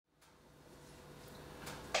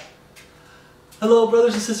Hello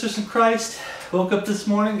brothers and sisters in Christ. Woke up this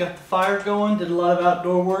morning, got the fire going, did a lot of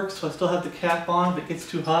outdoor work, so I still have the cap on. If it gets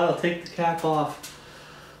too hot, I'll take the cap off.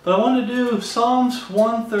 But I want to do Psalms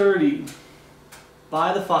 130,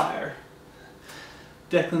 by the fire.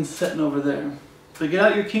 Declan's sitting over there. So get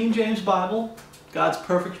out your King James Bible, God's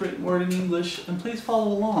perfect written word in English, and please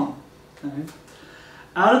follow along. Okay?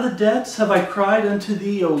 Out of the depths have I cried unto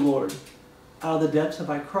thee, O Lord. Out of the depths have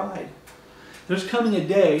I cried. There's coming a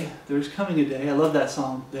day, I love that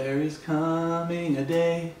song. There is coming a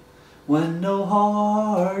day when no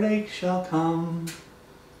heartache shall come,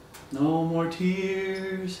 no more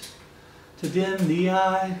tears to dim the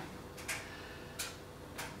eye.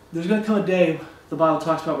 There's going to come a day, the Bible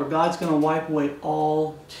talks about, where God's going to wipe away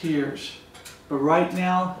all tears. But right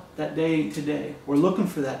now, that day ain't today. We're looking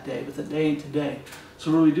for that day, but the day ain't today.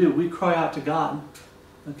 So what do? We cry out to God,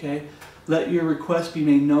 okay? Let your request be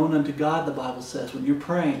made known unto God, the Bible says. When you're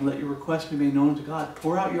praying, let your request be made known unto God.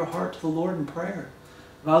 Pour out your heart to the Lord in prayer.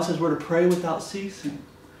 The Bible says we're to pray without ceasing.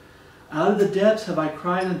 Out of the depths have I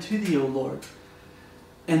cried unto thee, O Lord.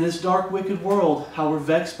 In this dark, wicked world, how we're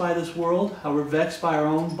vexed by this world, how we're vexed by our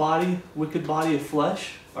own body, wicked body of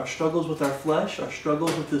flesh, our struggles with our flesh, our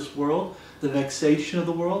struggles with this world, the vexation of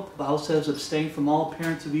the world. The Bible says, abstain from all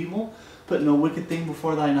appearance of evil, put no wicked thing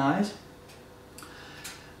before thine eyes.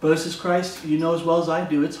 Brothers in Christ, you know as well as I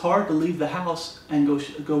do, it's hard to leave the house and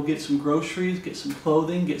go get some groceries, get some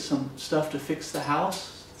clothing, get some stuff to fix the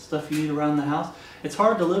house, stuff you need around the house. It's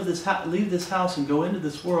hard to leave this house and go into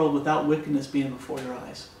this world without wickedness being before your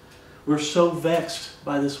eyes. We're so vexed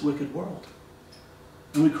by this wicked world.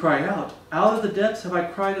 And we cry out of the depths have I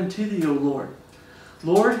cried unto thee, O Lord.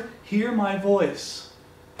 Lord, hear my voice.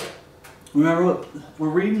 Remember what we're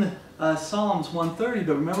reading Psalms 130,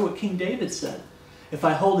 but remember what King David said. If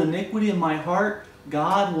I hold iniquity in my heart,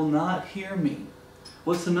 God will not hear me.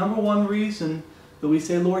 What's the number one reason that we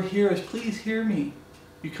say, Lord, hear us? Please hear me.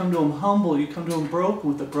 You come to Him humble. You come to Him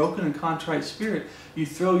broken, with a broken and contrite spirit. You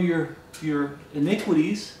throw your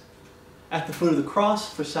iniquities at the foot of the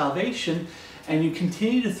cross for salvation, and you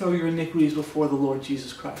continue to throw your iniquities before the Lord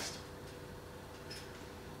Jesus Christ.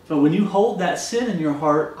 But when you hold that sin in your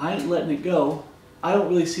heart, I ain't letting it go. I don't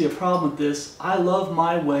really see a problem with this. I love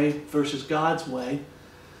my way versus God's way.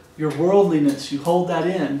 Your worldliness, you hold that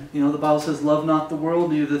in. You know, the Bible says, love not the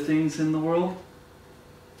world, neither the things in the world.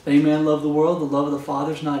 If any man love the world, the love of the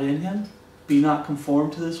Father is not in him. Be not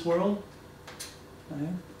conformed to this world.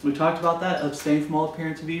 Okay. We talked about that. Abstain from all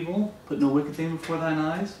appearance of evil. Put no wicked thing before thine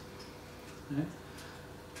eyes. Okay.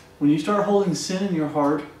 When you start holding sin in your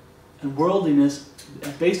heart and worldliness,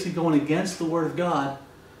 basically going against the Word of God,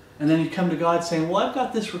 and then you come to God saying, well, I've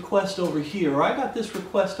got this request over here, or I got this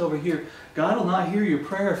request over here. God will not hear your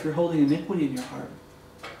prayer if you're holding iniquity in your heart.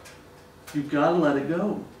 You've got to let it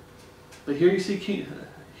go. But here you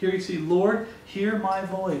see, Lord, hear my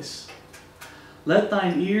voice. Let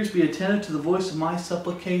thine ears be attentive to the voice of my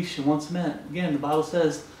supplication. Once again, the Bible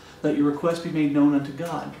says, let your request be made known unto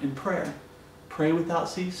God in prayer. Pray without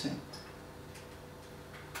ceasing.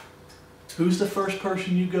 Who's the first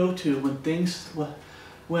person you go to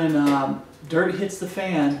when dirt hits the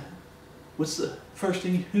fan? What's the first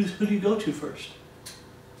thing? Who do you go to first?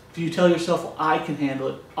 Do you tell yourself, well, I can handle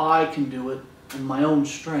it, I can do it in my own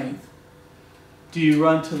strength? Do you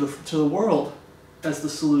run to the world as the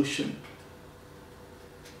solution?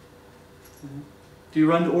 Do you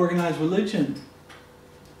run to organized religion?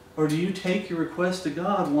 Or do you take your request to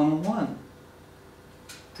God one-on-one?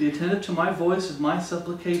 Be attentive to my voice of my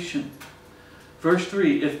supplication. Verse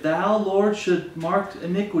 3, if thou, Lord, should mark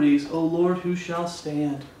iniquities, O Lord, who shall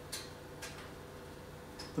stand?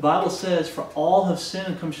 The Bible says, for all have sinned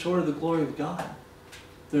and come short of the glory of God.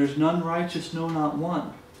 There is none righteous, no, not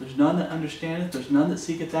one. There's none that understandeth, there's none that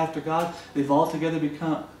seeketh after God. They've altogether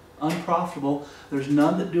become unprofitable. There's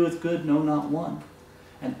none that doeth good, no, not one.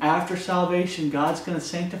 And after salvation, God's going to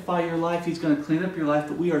sanctify your life. He's going to clean up your life,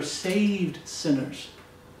 but we are saved sinners.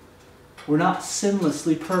 We're not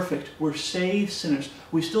sinlessly perfect. We're saved sinners.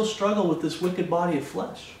 We still struggle with this wicked body of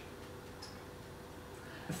flesh.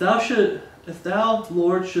 If thou,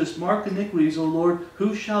 Lord, shouldst mark iniquities, O Lord,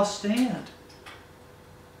 who shall stand?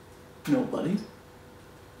 Nobody.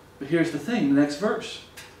 But here's the thing, the next verse.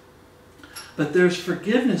 But there's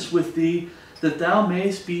forgiveness with thee, that thou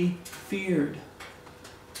mayest be feared.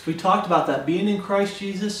 We talked about that. Being in Christ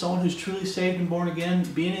Jesus, someone who's truly saved and born again,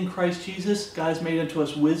 being in Christ Jesus, God has made unto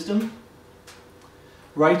us wisdom,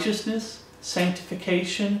 righteousness,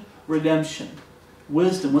 sanctification, redemption.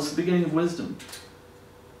 Wisdom. What's the beginning of wisdom?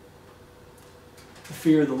 The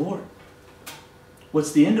fear of the Lord.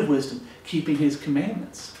 What's the end of wisdom? Keeping His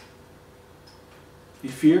commandments. If you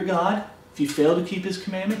fear God, if you fail to keep His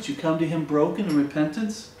commandments, you come to Him broken in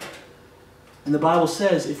repentance. And the Bible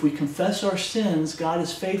says, if we confess our sins, God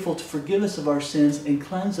is faithful to forgive us of our sins and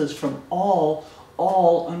cleanse us from all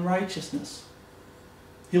unrighteousness.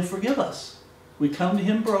 He'll forgive us. We come to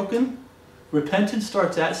Him broken. Repentance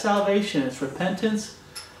starts at salvation. It's repentance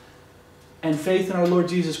and faith in our Lord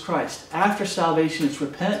Jesus Christ. After salvation, it's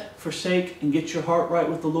repent, forsake, and get your heart right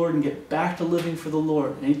with the Lord and get back to living for the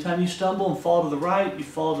Lord. Anytime you stumble and fall to the right, you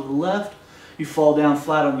fall to the left, you fall down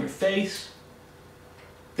flat on your face,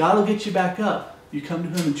 God will get you back up. You come to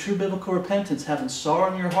Him in true biblical repentance, having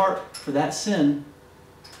sorrow in your heart for that sin,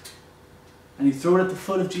 and you throw it at the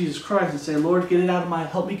foot of Jesus Christ and say, Lord,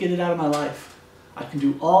 help me get it out of my life. I can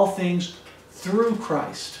do all things through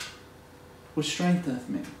Christ, which strengtheneth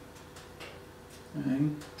me. Okay.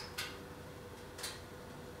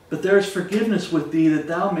 But there is forgiveness with thee, that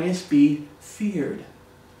thou mayest be feared.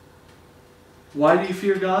 Why do you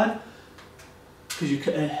fear God? Because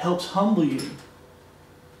it helps humble you.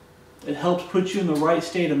 It helps put you in the right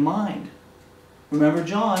state of mind. Remember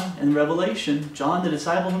John in Revelation, John, the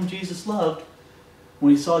disciple whom Jesus loved,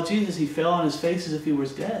 when he saw Jesus, he fell on his face as if he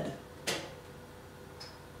was dead.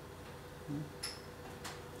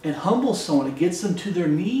 It humbles someone. It gets them to their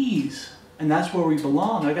knees. And that's where we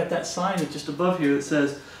belong. I got that sign that's just above here that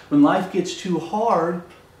says, when life gets too hard,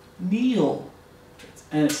 kneel.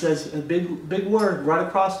 And it says a big word right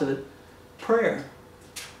across of it, prayer.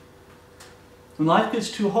 When life gets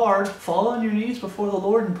too hard, fall on your knees before the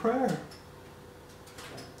Lord in prayer.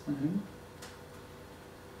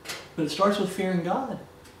 But it starts with fearing God.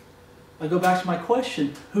 I go back to my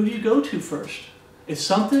question, who do you go to first? If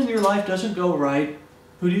something in your life doesn't go right,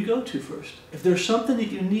 who do you go to first? If there's something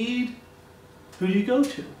that you need, who do you go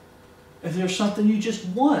to? If there's something you just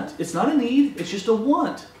want, it's not a need, it's just a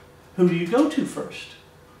want, who do you go to first?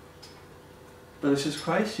 But it's just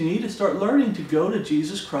Christ. You need to start learning to go to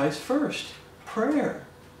Jesus Christ first. Prayer.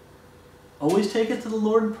 Always take it to the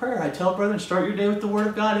Lord in prayer. I tell brethren, start your day with the Word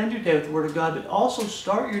of God, end your day with the Word of God, but also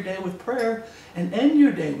start your day with prayer and end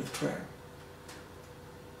your day with prayer.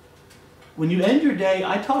 When you end your day,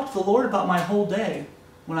 I talk to the Lord about my whole day.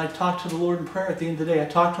 When I talk to the Lord in prayer at the end of the day, I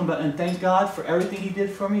talk to Him about and thank God for everything He did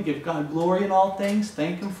for me, give God glory in all things,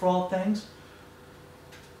 thank Him for all things.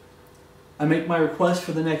 I make my request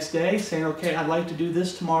for the next day, saying, okay, I'd like to do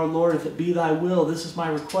this tomorrow, Lord. If it be Thy will, this is my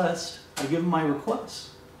request. I give Him my request.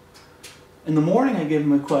 In the morning, I give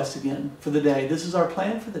Him a request again for the day. This is our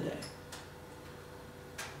plan for the day.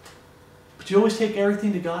 But you always take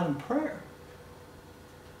everything to God in prayer.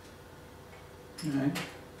 Okay.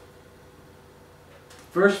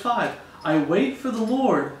 Verse 5, I wait for the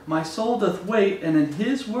Lord, my soul doth wait, and in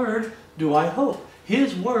His word do I hope.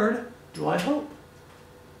 His word do I hope.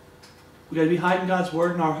 We've got to be hiding God's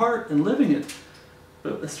word in our heart and living it.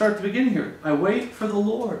 But let's start at the beginning here. I wait for the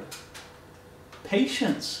Lord.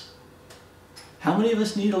 Patience. How many of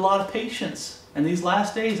us need a lot of patience? And these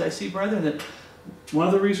last days, I see, brethren, that one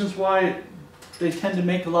of the reasons why they tend to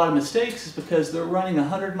make a lot of mistakes is because they're running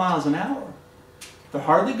 100 miles an hour. They're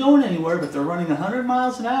hardly going anywhere, but they're running 100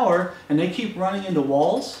 miles an hour, and they keep running into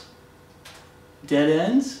walls, dead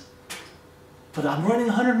ends. But I'm running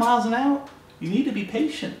 100 miles an hour. You need to be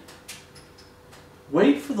patient.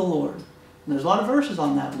 Wait for the Lord. And there's a lot of verses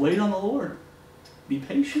on that. Wait on the Lord. Be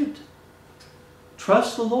patient.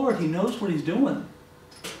 Trust the Lord. He knows what He's doing.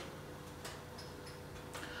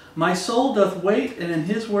 My soul doth wait, and in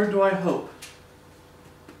His word do I hope.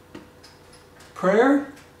 Prayer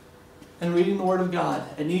and reading the Word of God.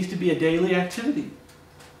 It needs to be a daily activity.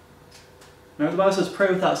 Remember, the Bible says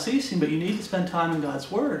pray without ceasing, but you need to spend time in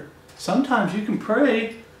God's Word. Sometimes you can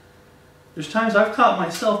pray. There's times I've caught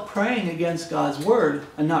myself praying against God's Word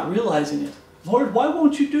and not realizing it. Lord, why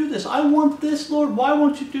won't you do this? I want this, Lord. Why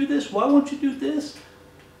won't you do this? Why won't you do this?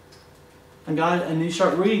 And you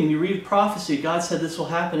start reading, you read prophecy. God said this will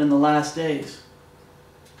happen in the last days.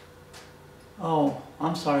 Oh,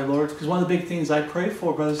 I'm sorry, Lord, because one of the big things I pray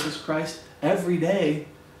for, brothers in Christ, every day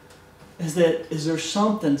is there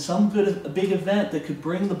something, a big event that could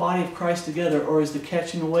bring the body of Christ together, or is the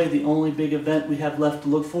catching away the only big event we have left to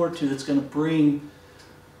look forward to that's going to bring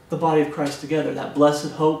the body of Christ together, that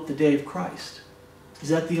blessed hope, the day of Christ? Is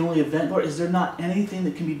that the only event, Lord? Is there not anything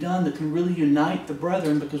that can be done that can really unite the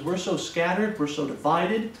brethren, because we're so scattered, we're so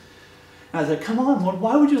divided? And I was like, come on, Lord,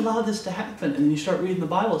 why would you allow this to happen? And then you start reading the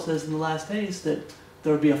Bible, it says in the last days that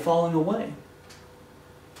there would be a falling away.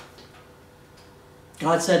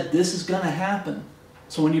 God said this is going to happen.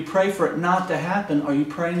 So when you pray for it not to happen, are you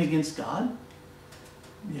praying against God?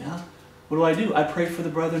 Yeah. What do? I pray for the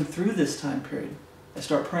brethren through this time period. I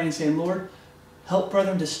start praying saying, Lord, help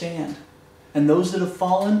brethren to stand. And those that have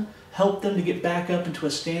fallen, Help them to get back up into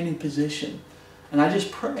a standing position. And I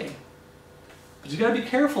just pray. But you got to be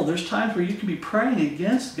careful. There's times where you can be praying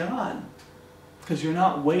against God because you're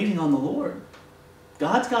not waiting on the Lord.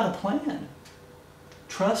 God's got a plan.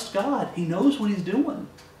 Trust God. He knows what He's doing.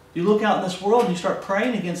 You look out in this world and you start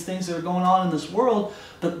praying against things that are going on in this world,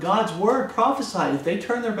 but God's Word prophesied if they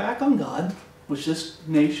turn their back on God, which this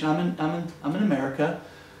nation, I'm in America,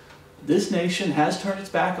 this nation has turned its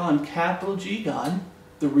back on capital G God,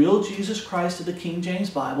 the real Jesus Christ of the King James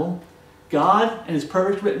Bible, God and His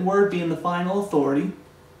perfect written Word being the final authority.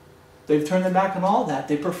 They've turned their back on all that.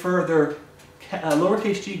 They prefer their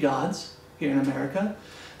lowercase g gods here in America.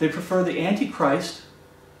 They prefer the Antichrist,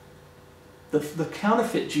 the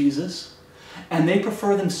counterfeit Jesus, and they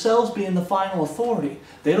prefer themselves being the final authority.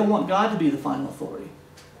 They don't want God to be the final authority.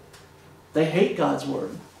 They hate God's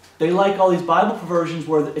Word. They like all these Bible perversions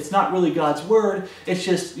where it's not really God's Word, it's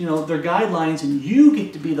just, their guidelines and you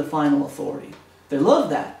get to be the final authority. They love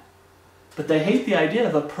that. But they hate the idea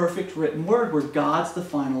of a perfect written Word where God's the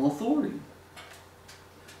final authority.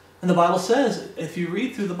 And the Bible says, if you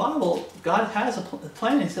read through the Bible, God has a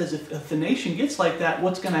plan. He says, if the nation gets like that,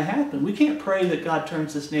 what's going to happen? We can't pray that God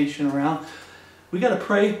turns this nation around. We got to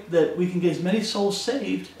pray that we can get as many souls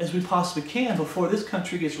saved as we possibly can before this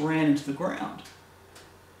country gets ran into the ground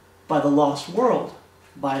by the lost world,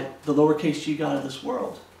 by the lowercase g God of this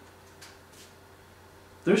world.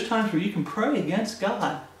 There's times where you can pray against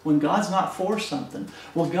God when God's not for something.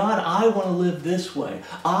 Well, God, I want to live this way.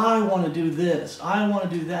 I want to do this. I want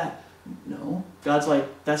to do that. No. God's like,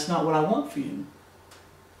 that's not what I want for you.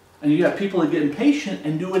 And you got people that get impatient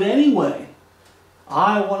and do it anyway.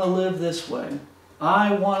 I want to live this way.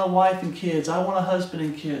 I want a wife and kids. I want a husband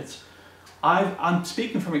and kids. I'm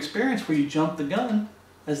speaking from experience where you jump the gun,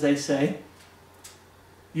 as they say.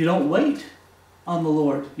 You don't wait on the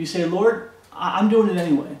Lord. You say, Lord, I'm doing it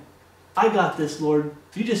anyway. I got this, Lord.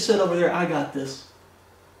 You just sit over there, I got this.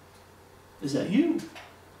 Is that you?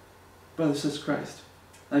 Brothers and sisters Christ.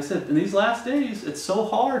 Like I said, in these last days, it's so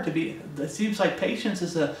hard to be, it seems like patience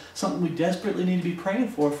is something we desperately need to be praying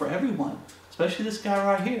for everyone. Especially this guy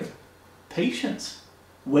right here. Patience.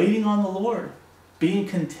 Waiting on the Lord. Being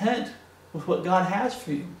content with what God has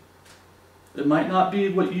for you. It might not be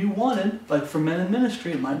what you wanted, like for men in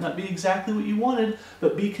ministry, it might not be exactly what you wanted,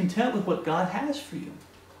 but be content with what God has for you.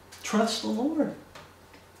 Trust the Lord.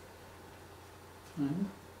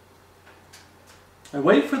 I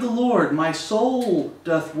wait for the Lord, my soul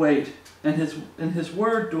doth wait, and his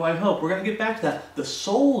word do I hope. We're going to get back to that. The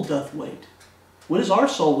soul doth wait. What is our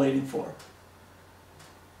soul waiting for?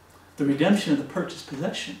 The redemption of the purchased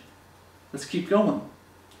possession. Let's keep going.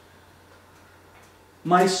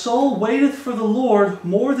 My soul waiteth for the Lord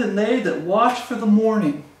more than they that watch for the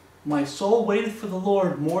morning. My soul waiteth for the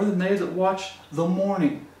Lord more than they that watch the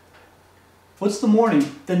morning. What's the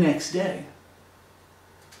morning? The next day.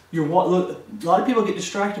 A lot of people get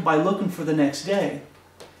distracted by looking for the next day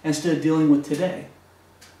instead of dealing with today.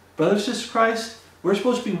 Brothers and sisters in Christ, we're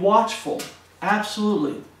supposed to be watchful.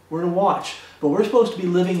 Absolutely. We're to watch. But we're supposed to be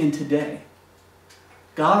living in today.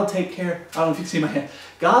 God will take care. I don't know if you can see my hand.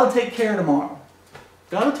 God will take care of tomorrow.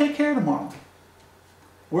 God will take care of tomorrow.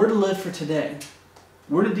 We're to live for today.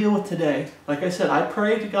 We're to deal with today. Like I said, I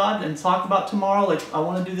pray to God and talk about tomorrow. Like, I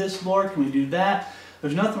want to do this, Lord. Can we do that?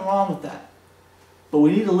 There's nothing wrong with that. But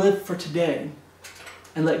we need to live for today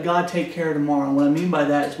and let God take care of tomorrow. And what I mean by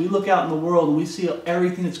that is we look out in the world and we see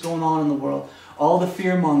everything that's going on in the world. All the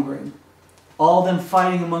fear-mongering. All them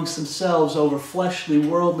fighting amongst themselves over fleshly,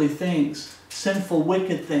 worldly things. Sinful,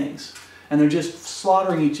 wicked things. And they're just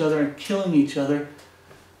slaughtering each other and killing each other.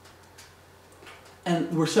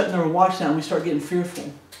 And we're sitting there and watching that and we start getting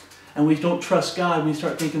fearful. And we don't trust God. And we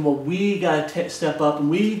start thinking, well, we got to step up and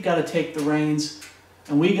we've got to take the reins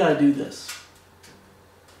and we got to do this.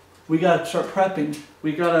 We got to start prepping.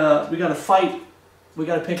 We got to fight. We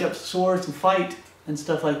got to pick up swords and fight and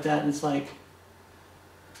stuff like that. And it's like,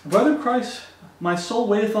 brother in Christ, my soul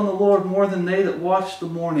waiteth on the Lord more than they that watch the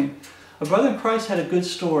morning. A brother in Christ had a good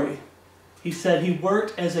story. He said he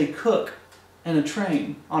worked as a cook in a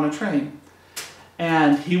train, on a train.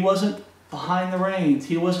 And he wasn't behind the reins.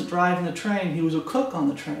 He wasn't driving the train. He was a cook on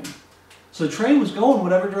the train. So the train was going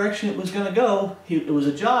whatever direction it was going to go. It was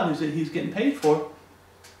a job he's getting paid for.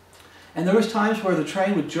 And there was times where the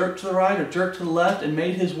train would jerk to the right or jerk to the left and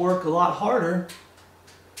made his work a lot harder.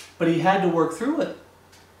 But he had to work through it.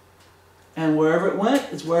 And wherever it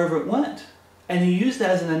went is wherever it went. And he used that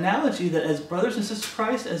as an analogy that as brothers and sisters of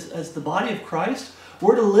Christ, as the body of Christ,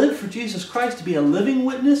 we're to live for Jesus Christ, to be a living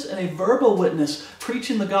witness and a verbal witness,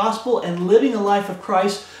 preaching the gospel and living a life of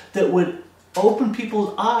Christ that would open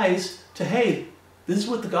people's eyes to, hey, This is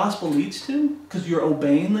what the gospel leads to, because you're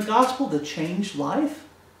obeying the gospel, the changed life,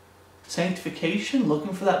 sanctification,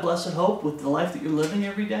 looking for that blessed hope with the life that you're living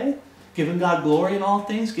every day, giving God glory in all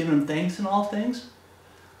things, giving Him thanks in all things,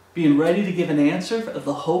 being ready to give an answer of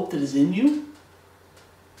the hope that is in you,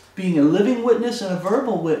 being a living witness and a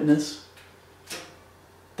verbal witness.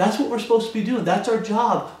 That's what we're supposed to be doing. That's our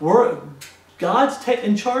job. God's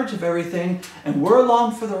in charge of everything, and we're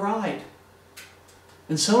along for the ride.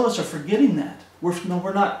 And some of us are forgetting that.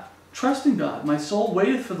 We're not trusting God. My soul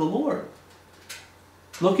waiteth for the Lord.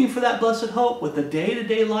 Looking for that blessed hope with the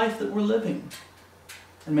day-to-day life that we're living.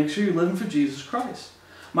 And make sure you're living for Jesus Christ.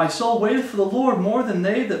 My soul waiteth for the Lord more than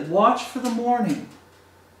they that watch for the morning.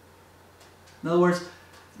 In other words,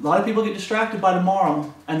 a lot of people get distracted by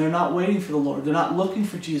tomorrow, and they're not waiting for the Lord. They're not looking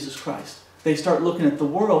for Jesus Christ. They start looking at the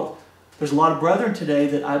world. There's a lot of brethren today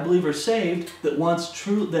that I believe are saved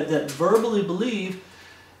that verbally believe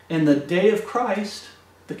in the day of Christ,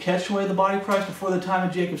 the catch away of the body of Christ before the time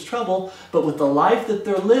of Jacob's trouble, but with the life that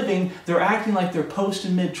they're living, they're acting like they're post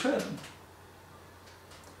and mid-trib.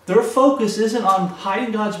 Their focus isn't on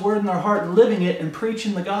hiding God's word in their heart and living it and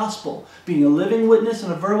preaching the gospel, being a living witness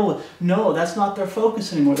and a verbal witness. No, that's not their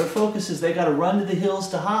focus anymore. Their focus is they've got to run to the hills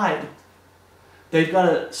to hide. They've got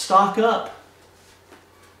to stock up.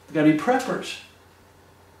 They've got to be preppers.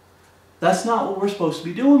 That's not what we're supposed to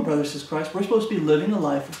be doing, brothers and sisters in Christ. We're supposed to be living the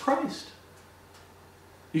life of Christ.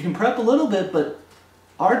 You can prep a little bit, but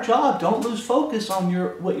our job, don't lose focus on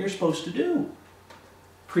what you're supposed to do.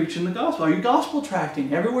 Preaching the gospel. Are you gospel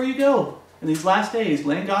tracting everywhere you go? In these last days,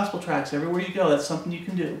 laying gospel tracts everywhere you go. That's something you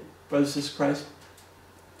can do, brothers and sisters in Christ.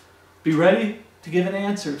 Be ready to give an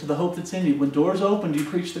answer to the hope that's in you. When doors open, do you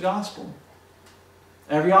preach the gospel?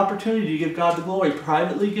 Every opportunity you give God the glory.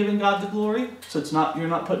 Privately giving God the glory, so you're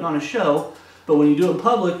not putting on a show. But when you do it in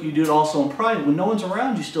public, you do it also in private. When no one's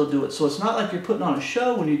around, you still do it. So it's not like you're putting on a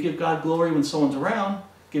show when you give God glory when someone's around.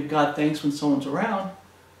 Give God thanks when someone's around.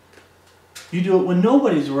 You do it when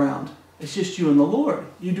nobody's around. It's just you and the Lord.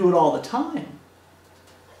 You do it all the time.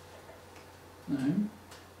 Right?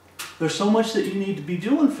 There's so much that you need to be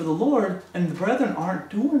doing for the Lord, and the brethren aren't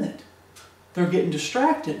doing it. They're getting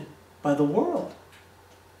distracted by the world.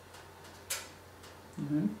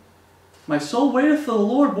 My soul waiteth for the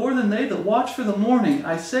Lord more than they that watch for the morning.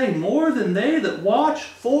 I say, more than they that watch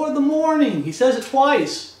for the morning. He says it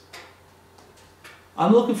twice.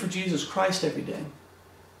 I'm looking for Jesus Christ every day.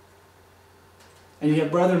 And you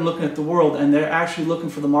have brethren looking at the world, and they're actually looking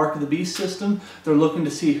for the mark of the beast system. They're looking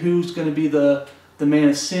to see who's going to be the man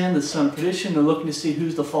of sin, the son of perdition. They're looking to see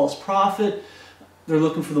who's the false prophet. They're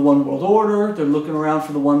looking for the one world order. They're looking around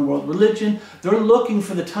for the one world religion. They're looking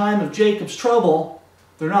for the time of Jacob's trouble.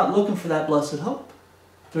 They're not looking for that blessed hope.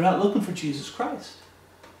 They're not looking for Jesus Christ.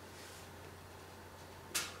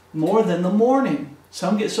 More than the morning.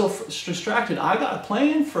 Some get so distracted. I got a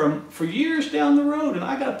plan for years down the road, and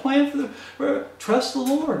I got a plan trust the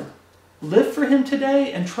Lord. Live for Him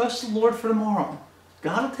today and trust the Lord for tomorrow.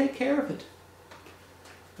 God will take care of it.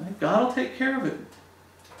 Right? God will take care of it.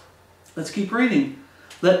 Let's keep reading.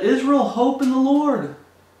 Let Israel hope in the Lord.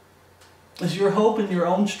 Is your hope in your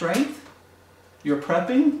own strength? You're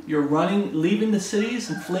prepping? You're running, leaving the cities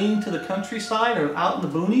and fleeing to the countryside or out in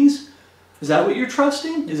the boonies? Is that what you're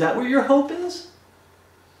trusting? Is that where your hope is?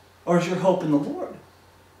 Or is your hope in the Lord?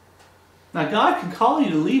 Now God can call you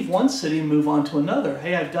to leave one city and move on to another.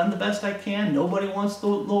 Hey, I've done the best I can. Nobody wants the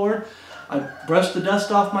Lord. I brushed the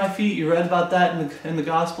dust off my feet. You read about that in the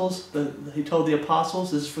Gospels. He told the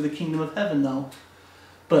apostles, this is for the kingdom of heaven though.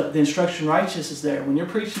 But the instruction righteous is there. When you're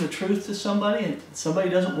preaching the truth to somebody and somebody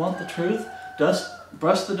doesn't want the truth,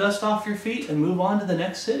 brush the dust off your feet and move on to the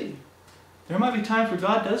next city. There might be times where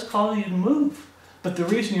God does call you to move. But the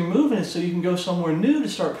reason you're moving is so you can go somewhere new to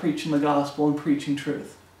start preaching the gospel and preaching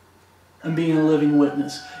truth. And being a living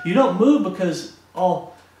witness. You don't move because,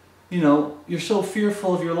 you're so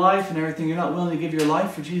fearful of your life and everything, you're not willing to give your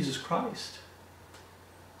life for Jesus Christ.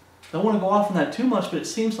 I don't want to go off on that too much, but it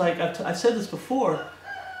seems like, I've said this before,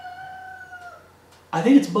 I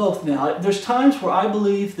think it's both now. There's times where I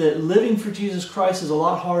believe that living for Jesus Christ is a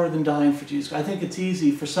lot harder than dying for Jesus. I think it's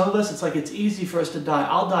easy. For some of us, it's like it's easy for us to die.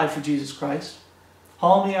 I'll die for Jesus Christ.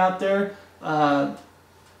 Haul me out there.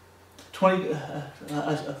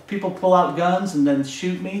 People pull out guns and then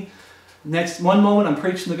shoot me. One moment I'm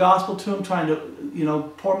preaching the gospel to them, trying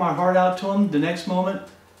to pour my heart out to them. The next moment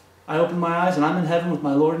I open my eyes and I'm in heaven with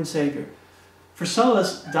my Lord and Savior. For some of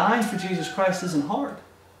us, dying for Jesus Christ isn't hard.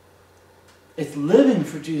 It's living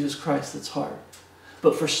for Jesus Christ that's hard.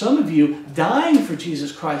 But for some of you, dying for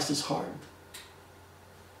Jesus Christ is hard.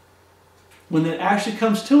 When it actually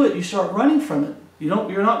comes to it, you start running from it.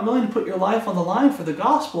 You're not willing to put your life on the line for the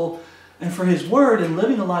gospel and for His word and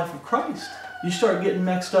living a life of Christ. You start getting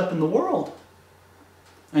mixed up in the world.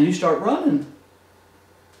 And you start running.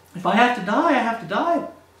 If I have to die, I have to die.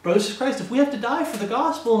 Brothers of Christ, if we have to die for the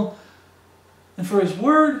gospel and for His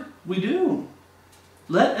word, we do.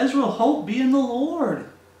 Let Israel's hope be in the Lord.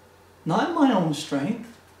 Not in my own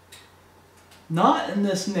strength. Not in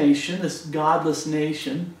this nation, this godless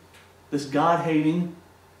nation, this God-hating,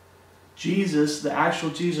 Jesus, the actual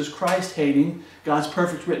Jesus Christ hating, God's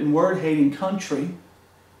perfect written word hating country,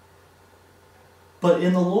 but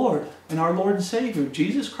in the Lord, in our Lord and Savior,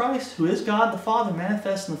 Jesus Christ, who is God the Father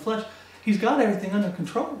manifest in the flesh. He's got everything under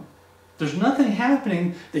control. There's nothing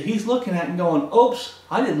happening that He's looking at and going, oops,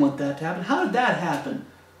 I didn't want that to happen. How did that happen?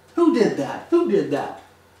 Who did that? Who did that?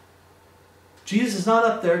 Jesus is not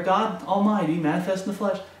up there, God Almighty, manifest in the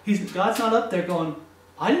flesh. God's not up there going,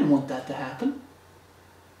 I didn't want that to happen.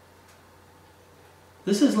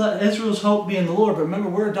 This is let Israel's hope be in the Lord. But remember,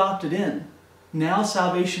 we're adopted in. Now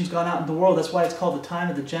salvation's gone out in the world. That's why it's called the time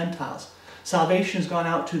of the Gentiles. Salvation's gone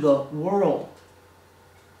out to the world.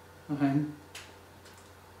 Okay?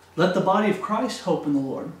 Let the body of Christ hope in the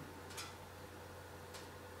Lord.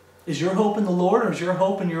 Is your hope in the Lord, or is your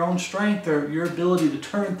hope in your own strength, or your ability to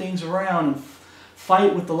turn things around and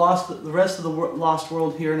fight with the rest of the lost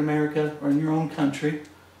world here in America or in your own country?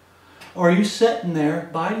 Or are you sitting there,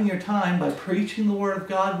 biding your time by preaching the Word of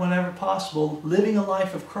God whenever possible, living a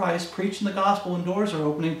life of Christ, preaching the gospel when doors are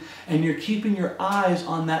opening, and you're keeping your eyes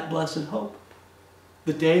on that blessed hope?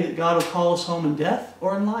 The day that God will call us home in death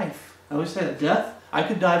or in life. I always say that. Death, I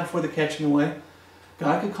could die before the catching away.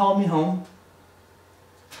 God could call me home.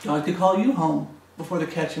 God could call you home before the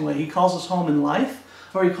catching away. He calls us home in life,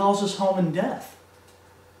 or He calls us home in death.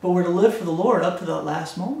 But we're to live for the Lord up to that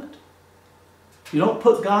last moment. You don't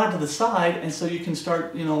put God to the side and so you can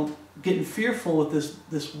start, getting fearful with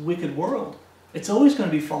this wicked world. It's always going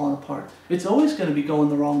to be falling apart. It's always going to be going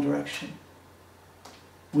the wrong direction.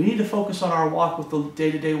 We need to focus on our walk with the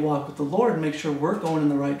day-to-day walk with the Lord and make sure we're going in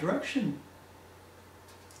the right direction.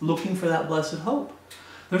 Looking for that blessed hope.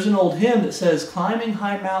 There's an old hymn that says, climbing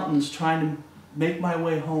high mountains, trying to make my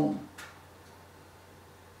way home.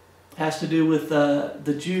 It has to do with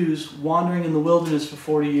the Jews wandering in the wilderness for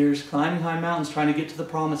 40 years, climbing high mountains, trying to get to the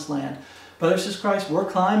promised land. Brothers and Christ, we're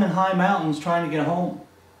climbing high mountains trying to get home.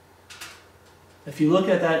 If you look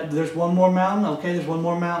at that, there's one more mountain, okay, there's one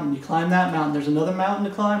more mountain. You climb that mountain, there's another mountain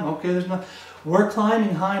to climb, okay, there's no. We're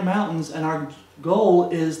climbing high mountains, and our goal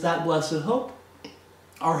is that blessed hope.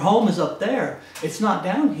 Our home is up there. It's not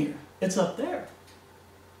down here. It's up there.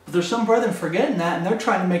 But there's some brethren forgetting that, and they're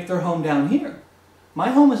trying to make their home down here. My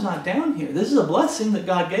home is not down here. This is a blessing that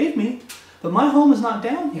God gave me, but my home is not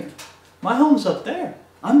down here. My home is up there.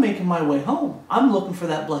 I'm making my way home. I'm looking for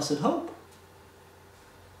that blessed hope.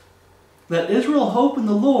 Let Israel hope in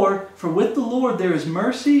the Lord, for with the Lord there is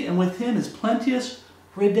mercy, and with Him is plenteous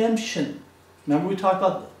redemption. Remember we talked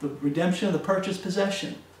about the redemption of the purchased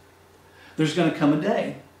possession. There's going to come a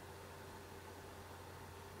day.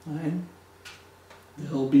 Right?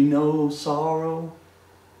 There'll be no sorrow.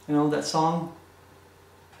 You know that song?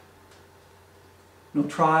 No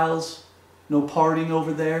trials, no parting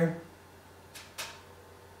over there.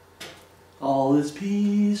 All is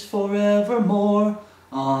peace forevermore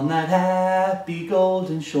on that happy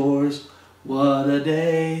golden shores. What a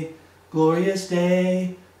day, glorious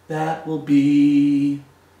day that will be.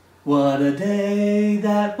 What a day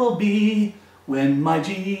that will be when my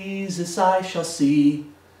Jesus I shall see,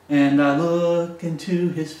 and I look into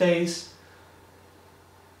His face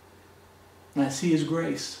and I see His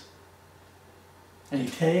grace. And He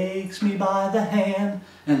takes me by the hand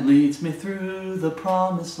and leads me through the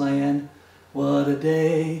promised land. What a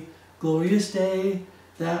day, glorious day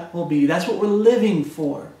that will be. That's what we're living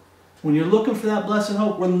for. When you're looking for that blessed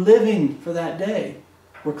hope, we're living for that day.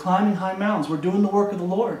 We're climbing high mountains. We're doing the work of the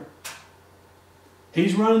Lord.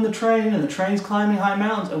 He's running the train, and the train's climbing high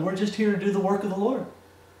mountains, and we're just here to do the work of the Lord.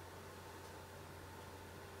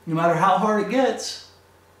 No matter how hard it gets.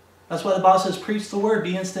 That's why the Bible says, preach the word,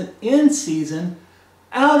 be instant in season,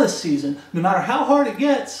 out of season. No matter how hard it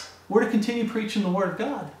gets, we're to continue preaching the Word of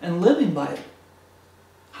God and living by it.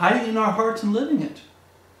 Hiding it in our hearts and living it.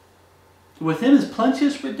 With Him is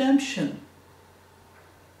plenteous redemption.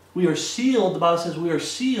 We are sealed, the Bible says we are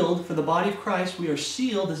sealed for the body of Christ. We are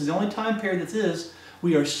sealed, this is the only time period this is,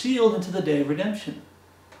 we are sealed into the day of redemption.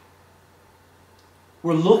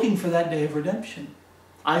 We're looking for that day of redemption.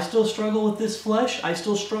 I still struggle with this flesh. I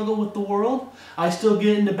still struggle with the world. I still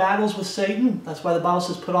get into battles with Satan. That's why the Bible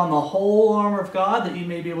says, put on the whole armor of God that you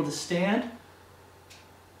may be able to stand.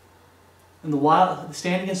 And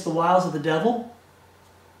stand against the wiles of the devil.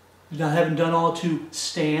 having done all to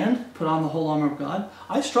stand, put on the whole armor of God.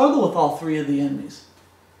 I struggle with all three of the enemies.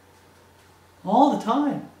 All the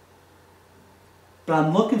time. But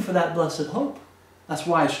I'm looking for that blessed hope. That's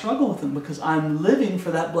why I struggle with them, because I'm living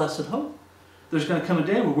for that blessed hope. There's going to come a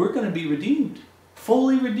day where we're going to be redeemed.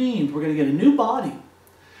 Fully redeemed. We're going to get a new body.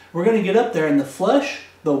 We're going to get up there, and the flesh,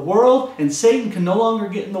 the world, and Satan can no longer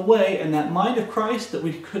get in the way, and that mind of Christ that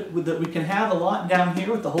we can have a lot down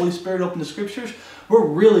here with the Holy Spirit open to Scriptures, we're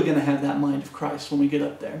really going to have that mind of Christ when we get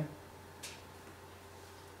up there.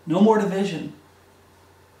 No more division.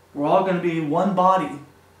 We're all going to be one body.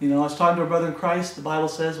 You know, I was talking to a brother in Christ. The Bible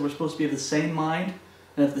says we're supposed to be of the same mind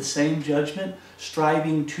and of the same judgment,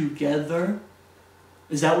 striving together.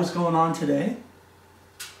 Is that what's going on today?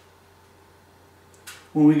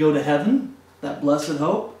 When we go to heaven, that blessed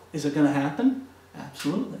hope, is it going to happen?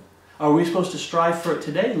 Absolutely. Are we supposed to strive for it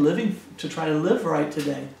today, living to try to live right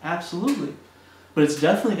today? Absolutely. But it's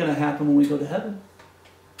definitely going to happen when we go to heaven.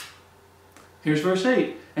 Here's verse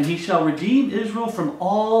 8. And he shall redeem Israel from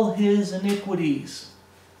all his iniquities.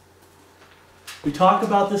 We talk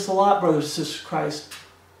about this a lot, brothers and sisters in Christ.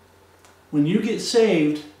 When you get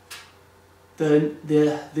saved, the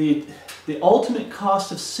ultimate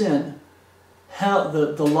cost of sin, hell,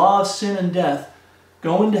 the law of sin and death,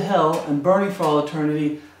 going to hell and burning for all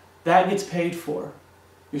eternity, that gets paid for.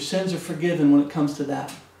 Your sins are forgiven when it comes to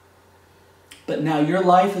that. But now your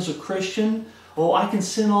life as a Christian, oh, I can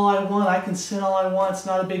sin all I want, I can sin all I want, it's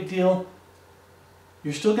not a big deal.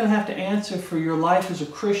 You're still going to have to answer for your life as a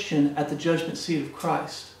Christian at the judgment seat of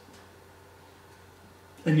Christ.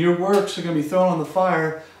 And your works are going to be thrown on the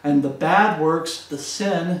fire, and the bad works, the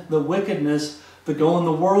sin, the wickedness, the going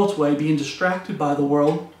the world's way, being distracted by the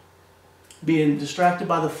world, being distracted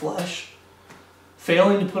by the flesh,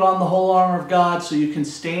 failing to put on the whole armor of God so you can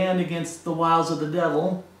stand against the wiles of the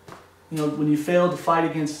devil. You know, when you fail to fight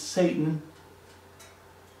against Satan,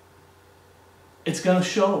 it's going to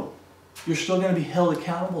show. You're still going to be held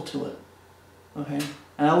accountable to it. Okay?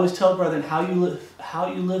 And I always tell brethren, how you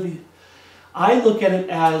live. I look at it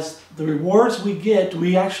as the rewards we get. Do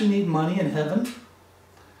we actually need money in heaven?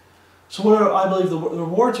 So I believe the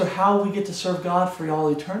rewards are how we get to serve God for all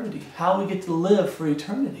eternity. How we get to live for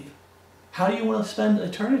eternity. How do you want to spend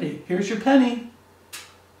eternity? Here's your penny.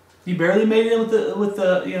 You barely made it in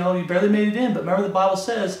you barely made it in. But remember, the Bible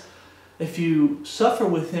says, if you suffer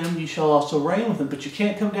with him, you shall also reign with him. But you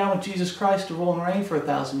can't come down with Jesus Christ to rule and reign for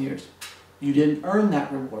 1,000 years. You didn't earn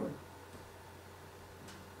that reward.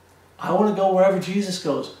 I want to go wherever Jesus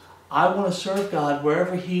goes. I want to serve God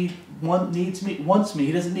wherever he wants me.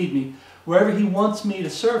 He doesn't need me. Wherever he wants me to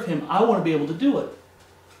serve him, I want to be able to do it.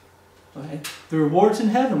 Okay? The rewards in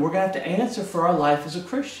heaven, we're going to have to answer for our life as a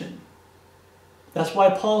Christian. That's why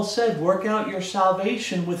Paul said, work out your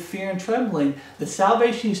salvation with fear and trembling. The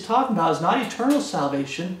salvation he's talking about is not eternal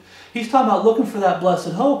salvation. He's talking about looking for that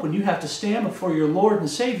blessed hope when you have to stand before your Lord and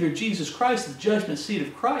Savior, Jesus Christ, at the judgment seat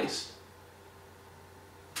of Christ.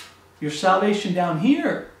 Your salvation down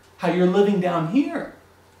here, how you're living down here.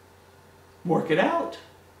 Work it out.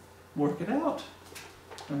 Work it out.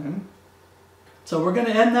 Okay. So we're going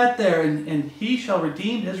to end that there. And he shall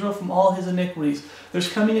redeem Israel from all his iniquities.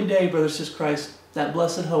 There's coming a day, brothers and sisters in Christ, that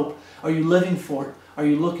blessed hope. Are you living for it? Are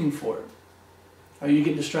you looking for it? Are you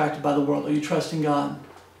getting distracted by the world? Are you trusting God?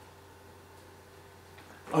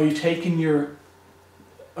 Are you taking your...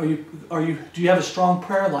 do you have a strong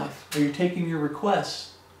prayer life? Are you taking your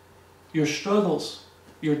requests, your struggles,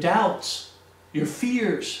 your doubts, your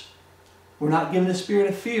fears? We're not given a spirit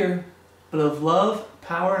of fear, but of love,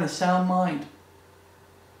 power, and a sound mind.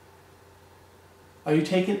 Are you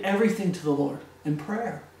taking everything to the Lord in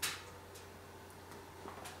prayer?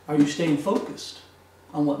 Are you staying focused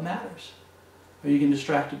on what matters? Are you getting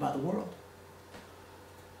distracted by the world?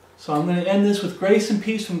 So I'm going to end this with grace and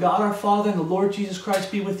peace from God our Father and the Lord Jesus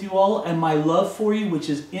Christ be with you all, and my love for you which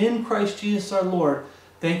is in Christ Jesus our Lord.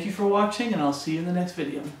 Thank you for watching, and I'll see you in the next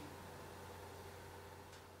video.